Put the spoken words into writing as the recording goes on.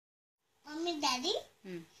Daddy.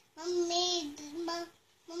 Mommy,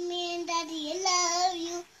 Mommy and Daddy, I love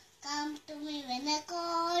you. Come to me when I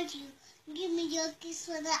call you. Give me your kiss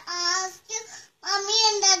when I ask you. Mommy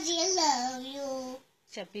and Daddy, I love you.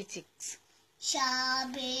 Chubby Cheeks.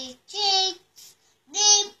 Chubby cheeks,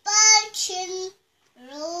 dimple chin,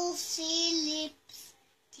 rosy lips,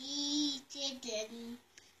 teeth and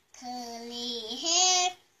curly hair,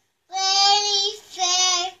 very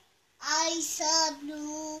fair, eyes are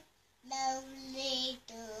blue, lovely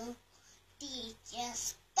too.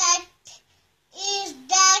 Teacher's pet, is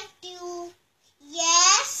that you?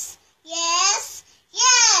 Yes, yes,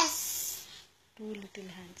 yes. Two little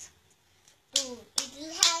hands. Two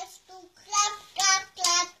little hands to clap, clap,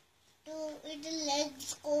 clap. Two little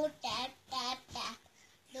legs go tap, tap, tap.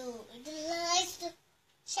 Two little eyes to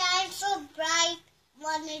shine so bright.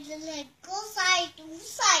 One little head go side to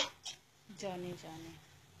side. Jonny,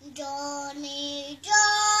 Jonny. Jonny,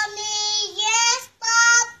 Jonny, yes,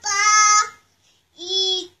 Papa.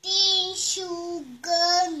 Eating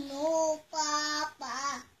sugar, no,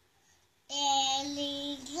 Papa.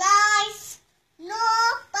 Telling lies, no,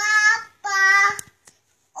 Papa.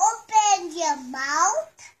 Open your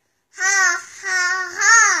mouth, ha, ha,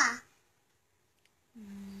 ha.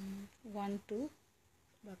 1, 2.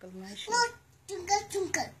 Buckle my shoe. No, twinkle,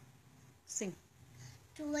 twinkle. Sing.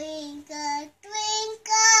 Twinkle,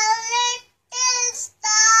 twinkle, little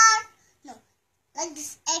star. No, like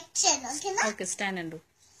this action, okay, na? Okay, stand and do.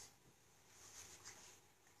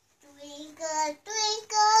 Twinkle,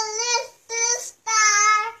 twinkle, little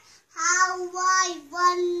star, how I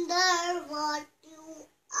wonder what you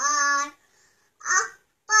are. Up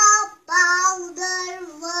above the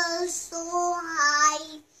world so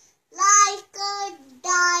high, like a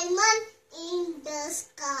diamond in the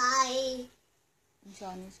sky.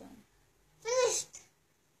 Jonny, Jonny. Finished.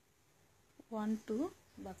 1, 2.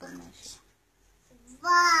 Buckle my shoe.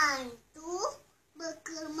 1, 2,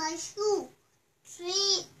 buckle my shoe.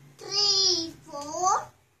 3, 4,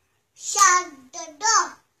 shut the door.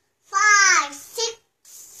 5,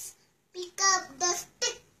 6, pick up the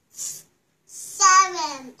sticks.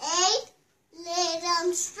 7, 8, lay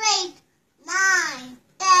them straight. 9,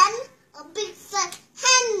 10, a big fat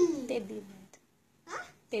hen. Teddy bear. Huh?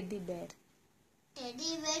 Teddy bear.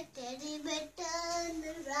 Teddy bear, turn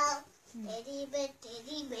around. Teddy bear,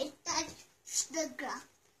 touch the ground.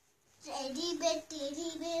 Teddy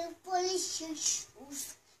bear, polish your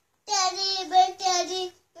shoes. Teddy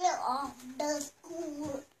bear, off the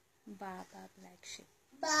school. Baba, black sheep.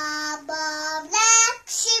 Baba, black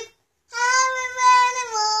sheep, have a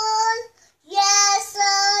animal. Yes,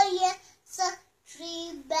 sir, yes, sir,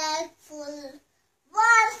 3 bag full.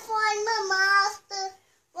 1 for my master,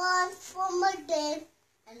 1 for my dad,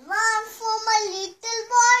 and 1 for my little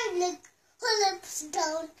boy, lick, who lips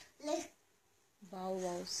down, lick. Bow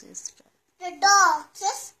wow says dog. The dog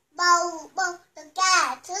says, bow, bow. The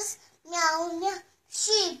cat says, meow, meow.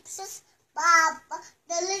 Sheep says, Papa.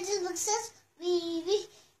 The little book says, wee, wee.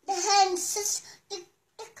 The hen says, tick,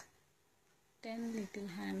 tick. 10 little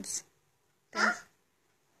hands. Huh?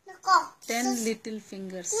 The cock 10 says, little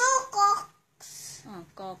fingers. no cocks.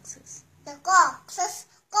 Cock says. The cock says,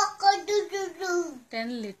 cock-a-doo-doo-doo.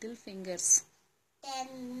 10 little fingers.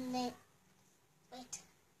 10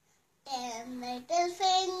 little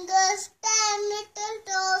fingers, 10 little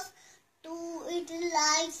toes, 2 little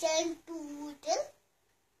eyes and 2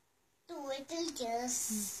 little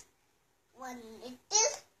ears. 1 little,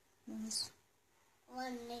 Yes.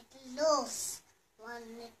 1 little nose, 1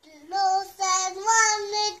 little nose and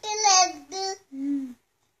 1 little head.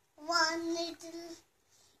 1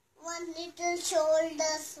 little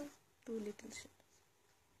shoulders, 2 little shoulders.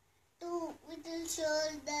 2 little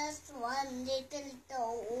shoulders, 1 little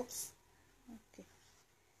toes. Okay.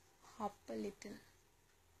 Hop a little.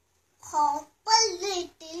 Hop a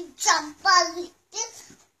little, jump a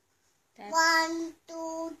little. Tap. 1,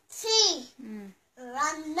 2, 3.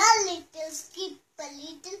 Run a little, skip a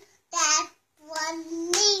little, tap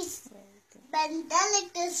 1 knees. Bend a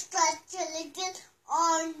little, stretch a little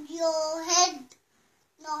on your head.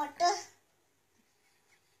 Not a.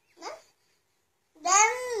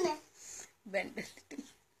 Then Bend a little.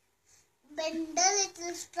 bend a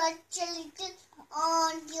little, stretch a little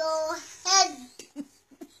on your head.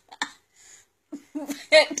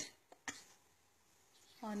 Bed.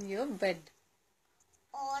 On your bed.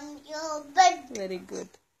 On your bed. Very good.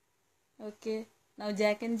 Okay. Now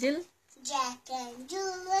Jack and Jill. Jack and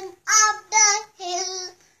Jill went up the hill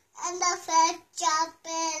and the fat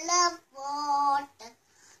chapel of water.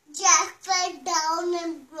 Jack fell down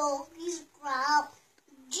and broke his crop.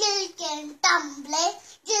 Jill came tumbling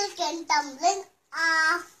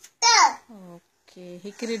after. Okay,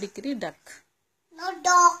 hickory dickory duck. No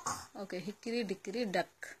dog. Okay, hickory dickory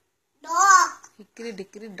duck. Dog. Hickory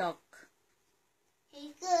dickory dog.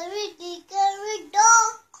 Hickory dickory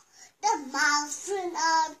dog. The mouse ran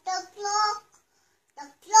out the clock. The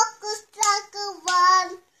clock struck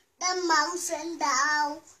one. The mouse ran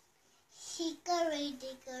down. Hickory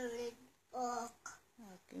dickory dog.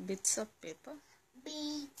 Okay, bits of paper.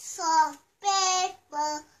 Bits of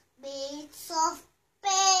paper. Bits of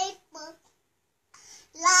paper.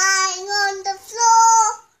 Lying on the floor.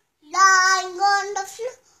 Lying on the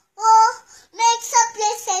floor. Makes a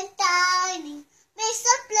pleasant tiny. Makes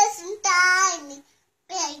a pleasant tiny.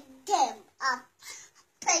 Pick them up.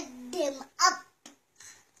 Pick them up.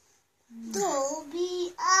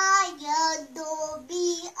 Dhobi Aaya, Dhobi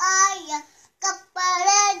Aaya,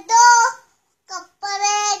 कपड़े दो,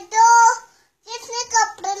 कितने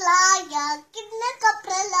कपड़े लाया,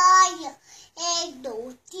 1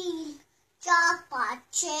 2 3 4 5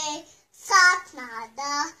 6 7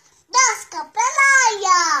 8 10 कपड़े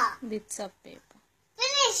लाया. Bits of paper.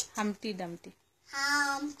 Finished. Humpty Dumpty.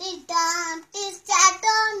 Humpty Dumpty sat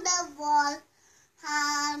on the wall.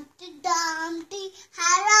 Humpty Dumpty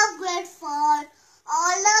had a great fall.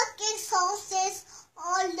 All the king's horses,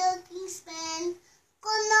 all the king's men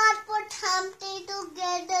could not put Humpty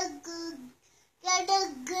together. Good.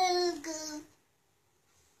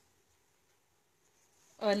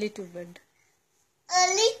 Early to bed.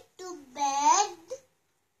 Early to bed,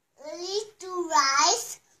 early to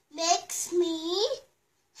rise makes me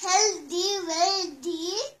healthy,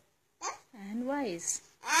 wealthy, And wise.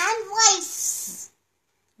 and wise.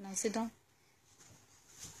 Now sit down.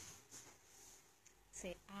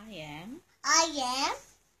 Say, I am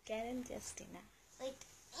Karol Justina. Wait,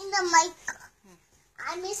 in the mic.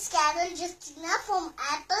 I Miss Karol Justina from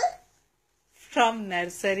Apple. From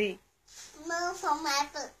nursery. No, from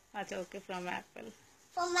Apple. Achha, okay, from Apple.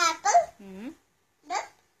 From Apple? Hmm. Then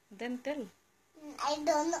Then tell. I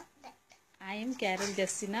don't know that. I am Karol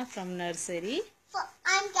Justina from nursery.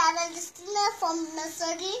 I'm Karol Justina from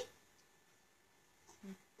Nursery.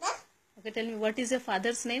 Then Okay, tell me, what is your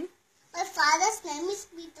father's name? my father's name is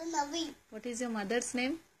Peter Navi. What is your mother's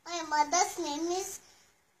name? My mother's name is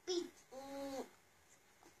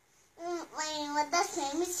my mother's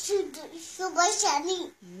name is Shubhashani.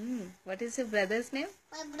 What is your brother's name?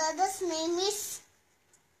 My brother's name is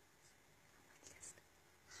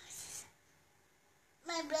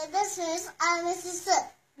I'm a sister.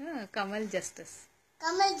 Kamal Justice.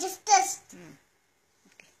 Kamal Justice.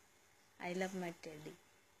 Okay. I love my teddy.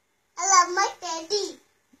 I love my teddy.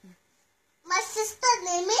 My sister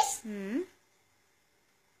name is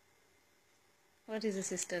What is the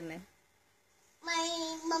sister name?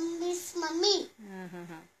 my mummy's mummy.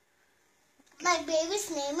 Uh-huh. My baby's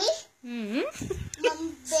name is Hmm.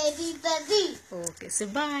 baby. Okay, so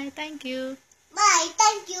bye. Thank you. Bye.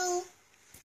 Thank you.